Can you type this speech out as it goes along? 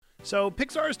So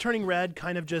Pixar's Turning Red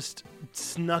kind of just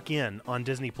snuck in on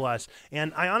Disney+,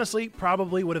 and I honestly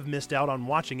probably would have missed out on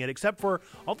watching it except for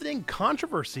all the dang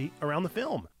controversy around the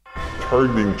film.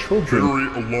 Targeting children.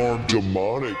 Very alarmed.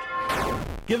 Demonic.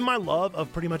 Given my love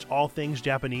of pretty much all things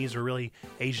Japanese or really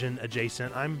Asian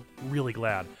adjacent, I'm really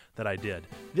glad that I did.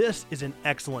 This is an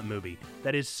excellent movie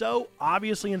that is so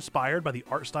obviously inspired by the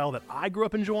art style that I grew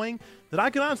up enjoying that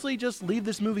I could honestly just leave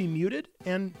this movie muted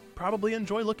and probably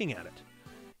enjoy looking at it.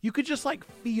 You could just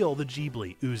feel the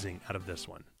Ghibli oozing out of this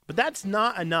one. But that's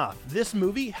not enough. This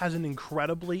movie has an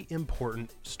incredibly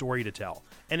important story to tell.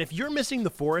 And if you're missing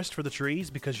the forest for the trees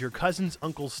because your cousin's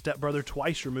uncle's stepbrother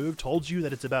twice removed told you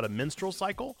that it's about a menstrual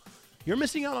cycle, you're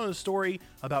missing out on a story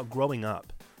about growing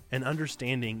up and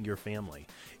understanding your family.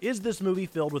 Is this movie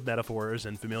filled with metaphors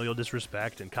and familial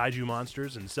disrespect and kaiju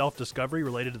monsters and self-discovery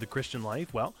related to the Christian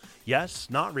life? Well, yes,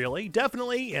 not really,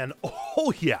 definitely, and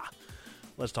oh yeah.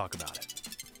 Let's talk about it.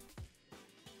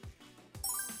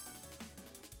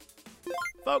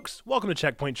 Folks, welcome to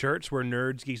Checkpoint Church, where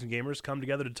nerds, geeks, and gamers come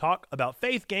together to talk about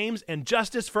faith, games, and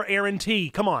justice for Aaron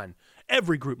T. Come on,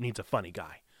 every group needs a funny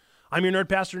guy. I'm your nerd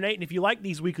pastor, Nate, and if you like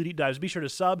these weekly deep dives, be sure to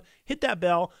sub, hit that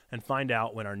bell, and find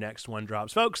out when our next one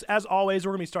drops. Folks, as always,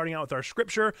 we're going to be starting out with our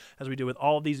scripture, as we do with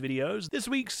all of these videos. This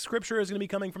week's scripture is going to be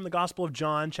coming from the Gospel of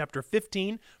John, chapter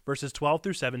 15, verses 12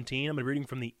 through 17. I'm going to be reading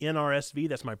from the NRSV.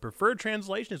 That's my preferred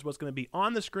translation, is what's going to be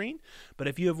on the screen. But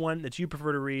if you have one that you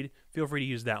prefer to read, feel free to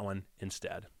use that one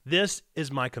instead. This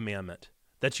is my commandment,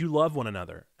 that you love one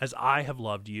another, as I have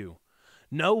loved you.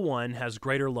 No one has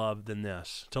greater love than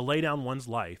this, to lay down one's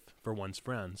life for one's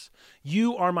friends.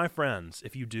 You are my friends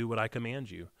if you do what I command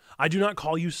you. I do not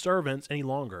call you servants any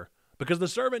longer, because the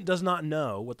servant does not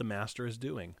know what the master is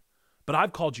doing. But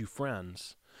I've called you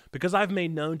friends, because I've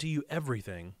made known to you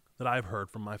everything that I have heard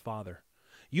from my Father.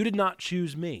 You did not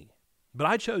choose me, but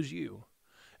I chose you.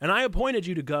 And I appointed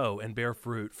you to go and bear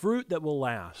fruit, fruit that will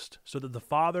last, so that the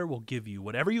Father will give you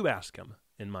whatever you ask him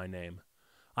in my name.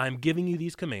 I am giving you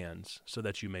these commands so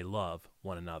that you may love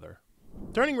one another.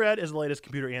 Turning Red is the latest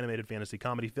computer-animated fantasy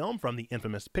comedy film from the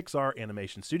infamous Pixar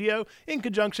Animation Studio in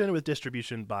conjunction with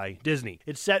distribution by Disney.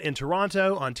 It's set in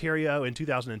Toronto, Ontario in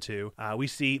 2002. We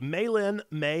see Mei-Lin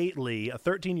Mei Lee, a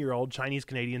 13-year-old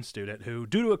Chinese-Canadian student who,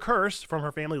 due to a curse from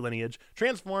her family lineage,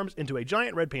 transforms into a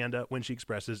giant red panda when she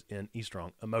expresses any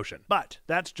strong emotion. But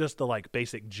that's just the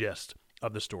basic gist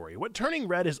of the story. What Turning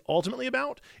Red is ultimately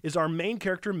about is our main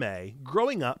character Mei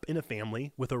growing up in a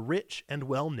family with a rich and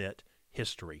well-knit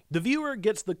history. The viewer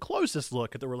gets the closest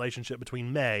look at the relationship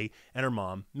between Mei and her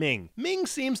mom, Ming. Ming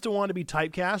seems to want to be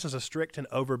typecast as a strict and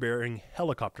overbearing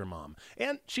helicopter mom,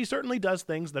 and she certainly does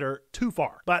things that are too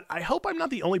far. But I hope I'm not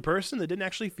the only person that didn't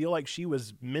actually feel like she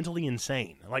was mentally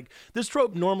insane. This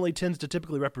trope normally tends to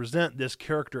typically represent this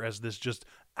character as this just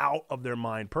out of their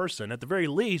mind person. At the very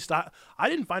least, I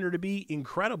didn't find her to be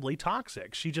incredibly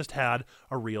toxic. She just had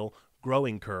a real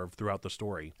growing curve throughout the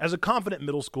story. As a confident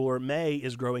middle schooler, Mei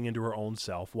is growing into her own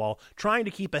self while trying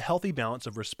to keep a healthy balance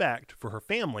of respect for her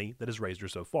family that has raised her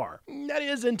so far. That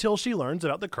is until she learns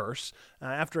about the curse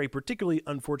after a particularly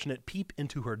unfortunate peep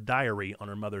into her diary on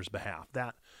her mother's behalf.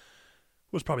 That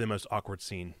was probably the most awkward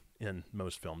scene in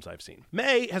most films I've seen.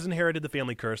 Mei has inherited the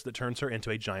family curse that turns her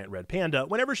into a giant red panda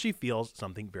whenever she feels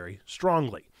something very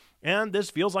strongly. And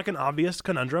this feels like an obvious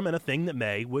conundrum and a thing that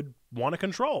Mei would want to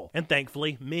control. And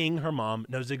thankfully, Ming, her mom,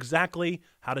 knows exactly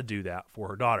how to do that for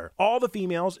her daughter. All the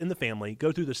females in the family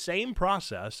go through the same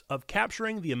process of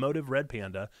capturing the emotive red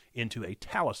panda into a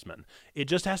talisman. It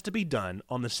just has to be done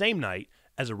on the same night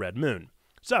as a red moon.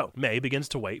 So, Mei begins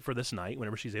to wait for this night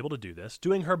whenever she's able to do this,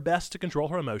 doing her best to control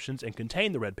her emotions and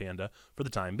contain the red panda for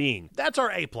the time being. That's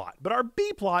our A plot, but our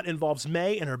B plot involves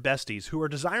Mei and her besties who are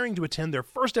desiring to attend their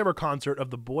first ever concert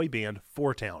of the boy band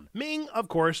Four Town. Ming, of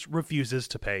course, refuses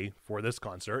to pay for this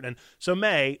concert, and so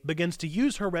Mei begins to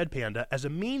use her red panda as a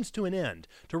means to an end,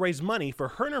 to raise money for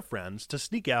her and her friends to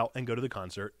sneak out and go to the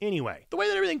concert anyway. The way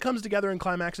that everything comes together and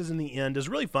climaxes in the end is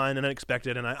really fun and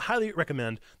unexpected, and I highly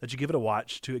recommend that you give it a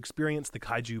watch to experience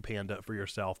the kaiju panda for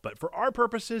yourself. But for our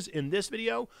purposes in this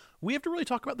video, we have to really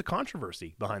talk about the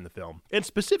controversy behind the film, and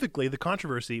specifically the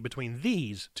controversy between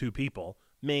these two people,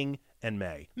 Ming and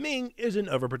Mei. Ming is an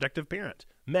overprotective parent.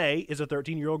 Mei is a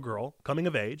 13-year-old girl coming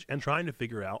of age and trying to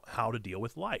figure out how to deal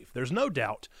with life. There's no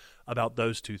doubt about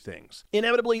those two things.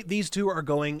 Inevitably, these two are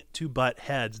going to butt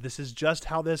heads. This is just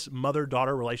how this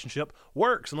mother-daughter relationship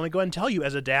works. And let me go ahead and tell you,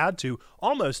 as a dad to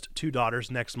almost 2 daughters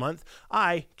next month,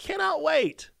 I cannot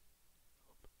wait.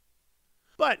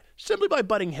 But simply by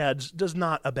butting heads does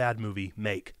not a bad movie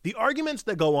make. The arguments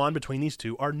that go on between these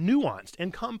two are nuanced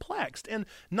and complex and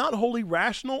not wholly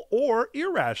rational or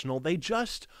irrational. They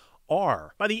just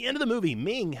are. By the end of the movie,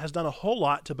 Ming has done a whole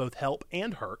lot to both help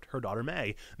and hurt her daughter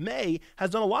May. May has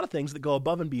done a lot of things that go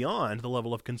above and beyond the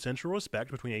level of consensual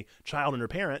respect between a child and her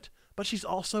parent, but she's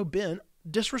also been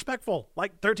disrespectful,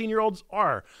 like 13-year-olds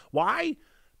are. Why?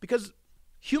 Because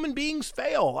human beings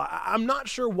fail. I'm not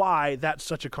sure why that's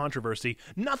such a controversy.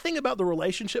 Nothing about the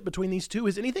relationship between these two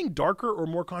is anything darker or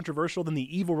more controversial than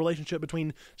the evil relationship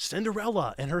between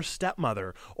Cinderella and her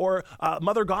stepmother, or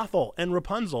Mother Gothel and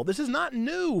Rapunzel. This is not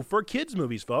new for kids'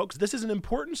 movies, folks. This is an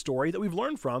important story that we've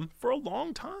learned from for a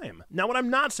long time. Now, what I'm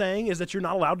not saying is that you're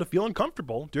not allowed to feel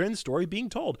uncomfortable during the story being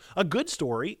told. A good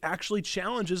story actually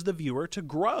challenges the viewer to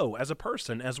grow as a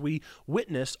person as we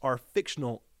witness our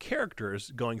fictional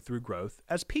characters going through growth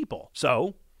as people.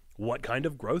 So, what kind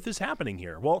of growth is happening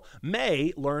here? Well,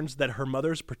 May learns that her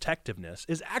mother's protectiveness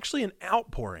is actually an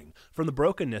outpouring from the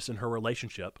brokenness in her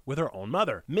relationship with her own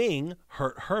mother. Ming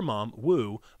hurt her mom,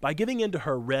 Wu, by giving into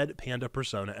her red panda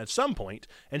persona at some point,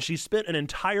 and she spent an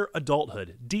entire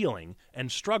adulthood dealing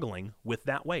and struggling with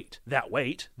that weight. That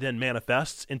weight then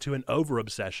manifests into an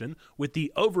over-obsession with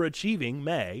the overachieving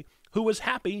May, who was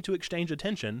happy to exchange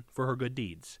attention for her good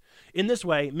deeds. In this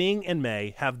way, Ming and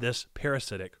May have this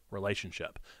parasitic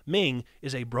relationship. Ming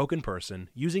is a broken person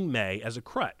using May as a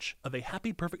crutch of a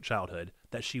happy, perfect childhood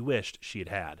that she wished she had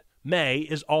had. May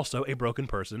is also a broken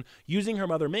person using her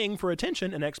mother Ming for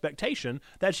attention and expectation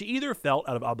that she either felt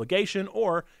out of obligation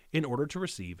or in order to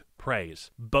receive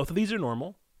praise. Both of these are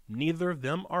normal. Neither of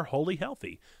them are wholly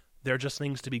healthy. They're just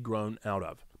things to be grown out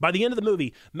of. By the end of the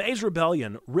movie, May's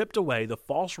rebellion ripped away the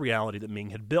false reality that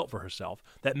Ming had built for herself,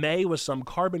 that May was some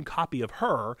carbon copy of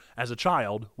her as a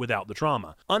child without the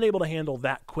trauma. Unable to handle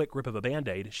that quick rip of a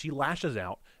Band-Aid, she lashes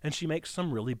out and she makes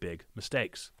some really big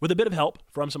mistakes. With a bit of help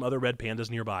from some other red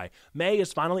pandas nearby, May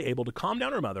is finally able to calm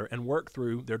down her mother and work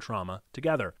through their trauma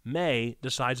together. May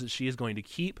decides that she is going to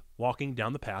keep walking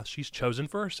down the path she's chosen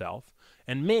for herself,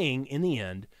 and Ming, in the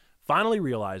end, finally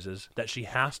realizes that she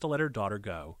has to let her daughter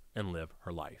go and live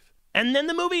her life. And then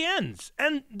the movie ends.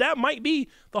 And that might be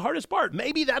the hardest part.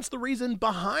 Maybe that's the reason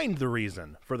behind the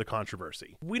reason for the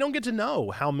controversy. We don't get to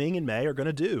know how Ming and May are going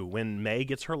to do when May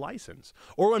gets her license,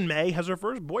 or when May has her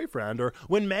first boyfriend, or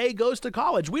when May goes to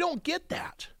college. We don't get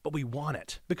that, but we want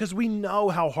it because we know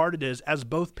how hard it is as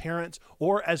both parents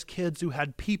or as kids who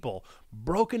had people,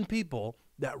 broken people,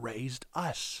 that raised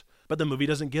us. But the movie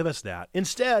doesn't give us that.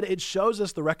 Instead, it shows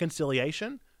us the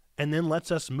reconciliation and then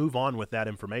lets us move on with that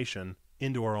information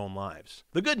into our own lives.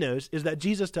 The good news is that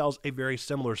Jesus tells a very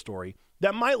similar story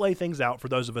that might lay things out for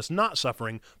those of us not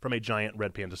suffering from a giant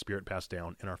red panda spirit passed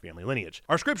down in our family lineage.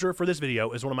 Our scripture for this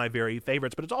video is one of my very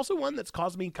favorites, but it's also one that's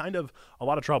caused me kind of a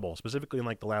lot of trouble, specifically in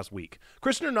like the last week.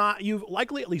 Christian or not, you've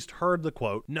likely at least heard the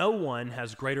quote, "No one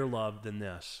has greater love than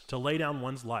this, to lay down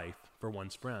one's life for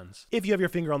one's friends." If you have your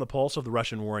finger on the pulse of the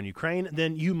Russian war in Ukraine,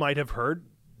 then you might have heard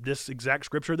this exact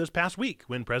scripture this past week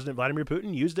when President Vladimir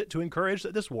Putin used it to encourage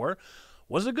that this war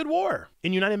was a good war.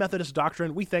 In United Methodist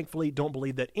doctrine, we thankfully don't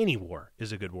believe that any war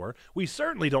is a good war. We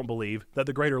certainly don't believe that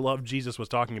the greater love Jesus was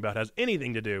talking about has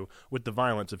anything to do with the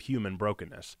violence of human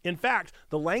brokenness. In fact,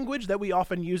 the language that we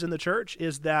often use in the church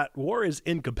is that war is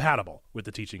incompatible with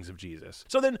the teachings of Jesus.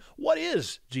 So then, what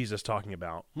is Jesus talking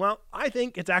about? Well, I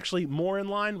think it's actually more in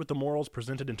line with the morals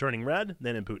presented in Turning Red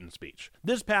than in Putin's speech.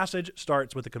 This passage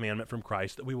starts with a commandment from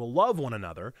Christ that we will love one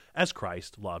another as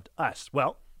Christ loved us.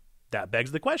 Well, that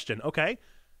begs the question, okay,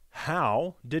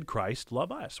 how did Christ love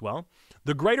us? Well,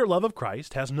 the greater love of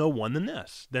Christ has no one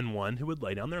than one who would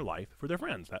lay down their life for their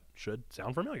friends. That should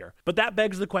sound familiar. But that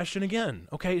begs the question again,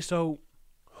 okay, so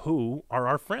who are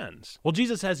our friends? Well,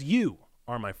 Jesus says, "You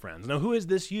are my friends." Now, who is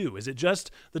this you? Is it just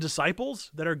the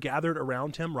disciples that are gathered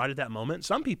around him right at that moment?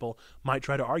 Some people might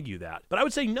try to argue that. But I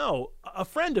would say no. A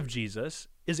friend of Jesus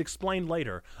is explained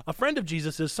later. A friend of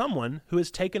Jesus is someone who has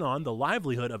taken on the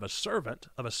livelihood of a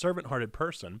servant-hearted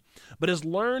person, but has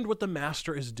learned what the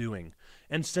master is doing,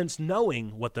 and since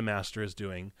knowing what the master is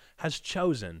doing, has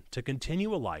chosen to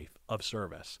continue a life of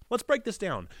service. Let's break this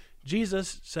down.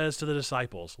 Jesus says to the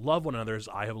disciples, "Love one another as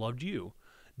I have loved you."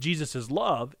 Jesus'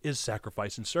 love is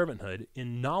sacrifice and servanthood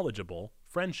in knowledgeable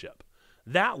friendship.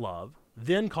 That love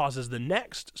then causes the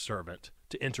next servant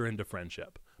to enter into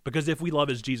friendship. Because if we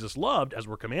love as Jesus loved, as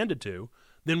we're commanded to,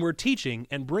 then we're teaching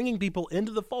and bringing people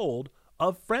into the fold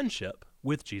of friendship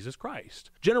with Jesus Christ.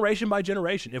 Generation by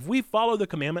generation, if we follow the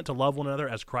commandment to love one another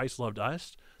as Christ loved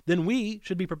us, then we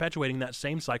should be perpetuating that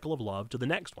same cycle of love to the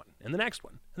next one, and the next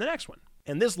one, and the next one.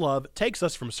 And this love takes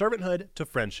us from servanthood to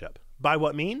friendship. By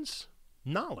what means?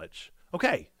 Knowledge.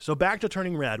 Okay, so back to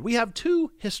Turning Red. We have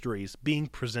two histories being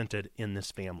presented in this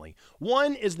family.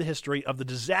 One is the history of the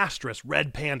disastrous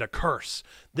red panda curse.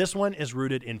 This one is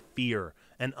rooted in fear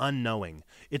and unknowing.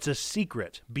 It's a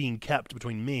secret being kept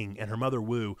between Ming and her mother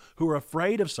Wu, who are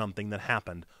afraid of something that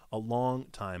happened a long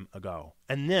time ago.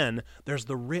 And then there's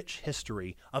the rich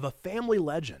history of a family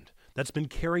legend that's been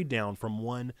carried down from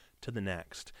one to the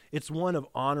next. It's one of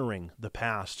honoring the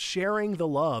past, sharing the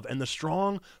love and the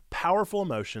strong, powerful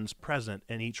emotions present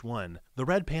in each one. The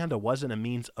red panda wasn't a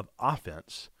means of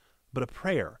offense, but a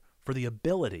prayer for the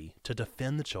ability to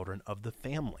defend the children of the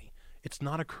family. It's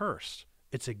not a curse.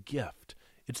 It's a gift.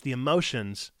 It's the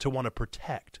emotions to want to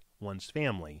protect one's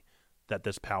family that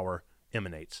this power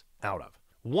emanates out of.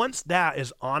 Once that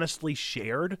is honestly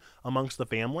shared amongst the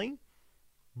family,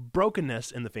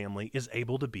 brokenness in the family is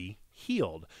able to be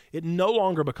healed. It no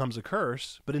longer becomes a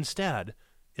curse, but instead,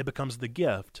 it becomes the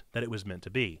gift that it was meant to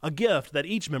be. A gift that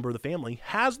each member of the family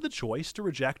has the choice to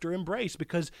reject or embrace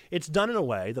because it's done in a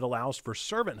way that allows for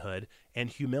servanthood and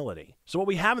humility. So what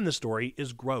we have in this story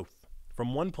is growth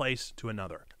from one place to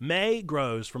another. Mei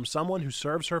grows from someone who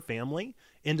serves her family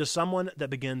into someone that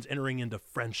begins entering into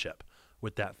friendship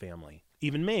with that family.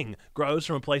 Even Ming grows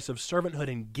from a place of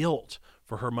servanthood and guilt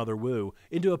for her mother Wu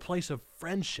into a place of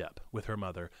friendship with her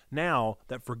mother, now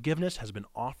that forgiveness has been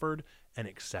offered and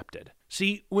accepted.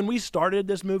 See, when we started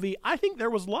this movie, I think there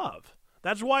was love.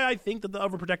 That's why I think that the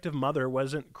overprotective mother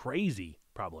wasn't crazy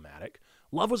problematic.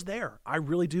 Love was there. I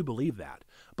really do believe that.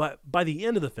 But by the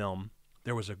end of the film,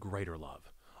 there was a greater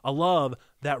love. A love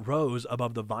that rose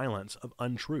above the violence of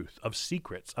untruth, of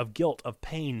secrets, of guilt, of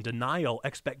pain, denial,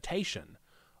 expectation.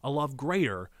 A love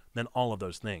greater than all of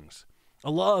those things.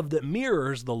 A love that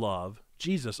mirrors the love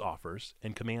Jesus offers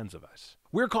and commands of us.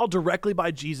 We're called directly by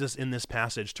Jesus in this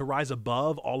passage to rise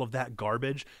above all of that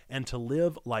garbage and to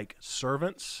live like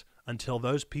servants until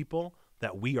those people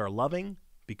that we are loving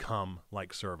become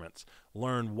like servants.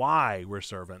 Learn why we're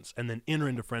servants and then enter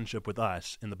into friendship with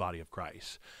us in the body of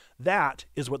Christ. That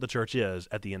is what the church is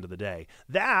at the end of the day.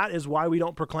 That is why we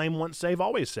don't proclaim once save,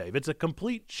 always save. It's a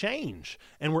complete change,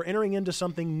 and we're entering into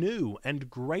something new and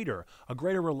greater, a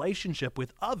greater relationship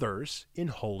with others in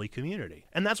holy community.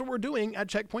 And that's what we're doing at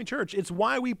Checkpoint Church. It's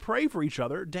why we pray for each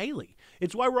other daily.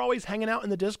 It's why we're always hanging out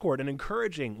in the Discord and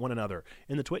encouraging one another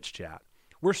in the Twitch chat.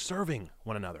 We're serving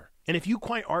one another. And if you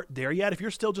quite aren't there yet, if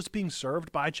you're still just being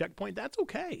served by Checkpoint, that's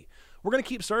okay. We're going to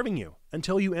keep serving you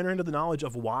until you enter into the knowledge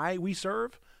of why we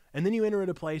serve, and then you enter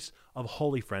into a place of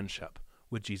holy friendship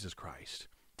with Jesus Christ.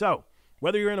 So,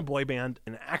 whether you're in a boy band,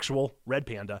 an actual red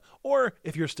panda, or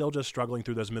if you're still just struggling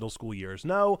through those middle school years,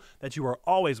 know that you are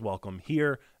always welcome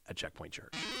here at Checkpoint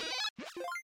Church.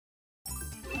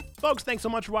 Folks, thanks so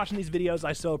much for watching these videos.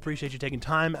 I so appreciate you taking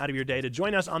time out of your day to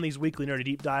join us on these weekly Nerdy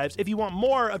Deep Dives. If you want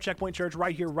more of Checkpoint Church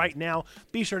right here, right now,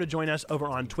 be sure to join us over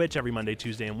on Twitch every Monday,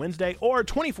 Tuesday, and Wednesday, or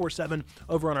 24/7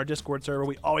 over on our Discord server.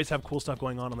 We always have cool stuff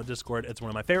going on the Discord. It's one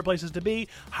of my favorite places to be.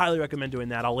 Highly recommend doing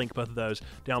that. I'll link both of those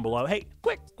down below. Hey,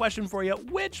 quick question for you.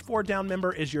 Which 4Down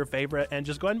member is your favorite? And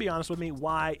just go ahead and be honest with me.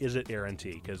 Why is it Aaron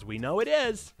T? Because we know it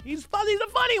is. He's a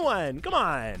funny one. Come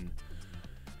on.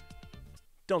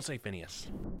 Don't say Phineas.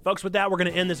 Folks, with that, we're going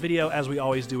to end this video as we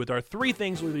always do with our 3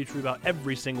 things we believe true about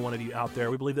every single one of you out there.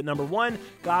 We believe that number 1,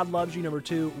 God loves you. Number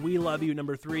 2, we love you.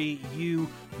 Number 3, you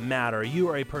matter. You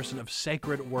are a person of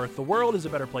sacred worth. The world is a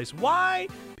better place. Why?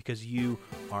 Because you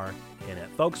are in it.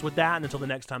 Folks, with that, and until the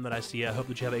next time that I see you, I hope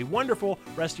that you have a wonderful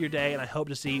rest of your day, and I hope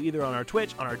to see you either on our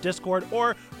Twitch, on our Discord,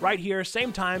 or right here,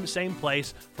 same time, same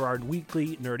place, for our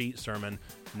weekly nerdy sermon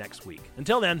next week.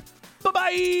 Until then,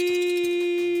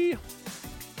 bye-bye!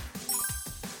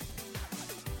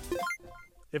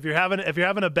 If you're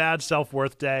having a bad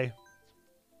self-worth day,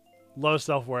 low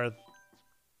self-worth,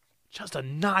 just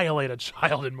annihilate a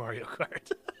child in Mario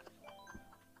Kart.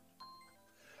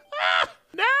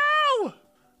 No!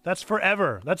 That's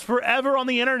forever. That's forever on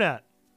the internet.